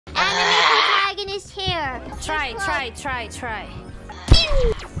his hair. Try.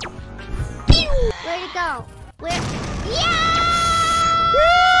 Where'd it go? Where? Yeah!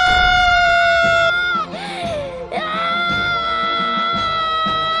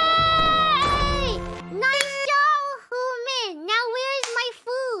 Hey! Nice job, Human. Now where's my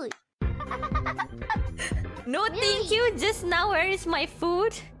food? No, thank you. Just now, where is my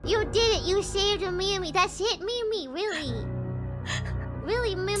food? You did it. You saved a Mimi. That's it, Mimi. Really?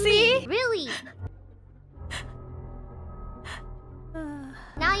 Really, Mimi? See? Really?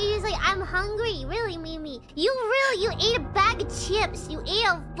 Now you're just like, I'm hungry. Really, Mimi? You ate a bag of chips. You ate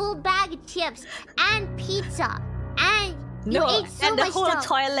a full bag of chips and pizza. And you ate so much stuff. And the whole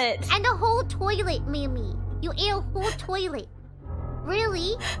toilet. And the whole toilet, Mimi. You ate a whole toilet.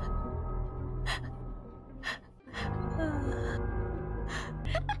 Really?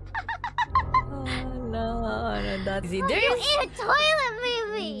 No, that's easy. You ate a toilet,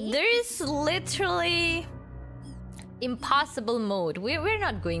 Mimi. There is literally impossible mode. We're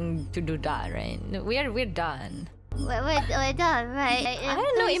not going to do that, right? No, we're done. We're done, right? I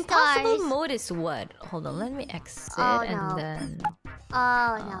don't know. Impossible mode is what? Hold on, let me exit and then.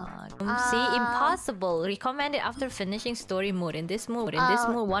 Oh no. See, impossible. Recommended after finishing story mode. In this mode,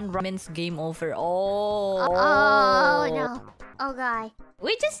 one run means game over. Oh. Oh no. Oh god.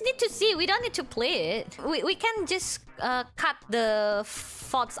 We just need to see. We don't need to play it. We can just cut the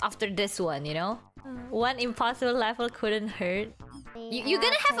thoughts after this one, you know? One impossible level couldn't hurt. You're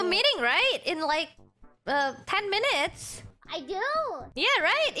gonna have a meeting, right? In like 10 minutes. I do. Yeah,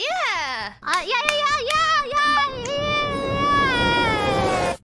 right? Yeah. Yeah.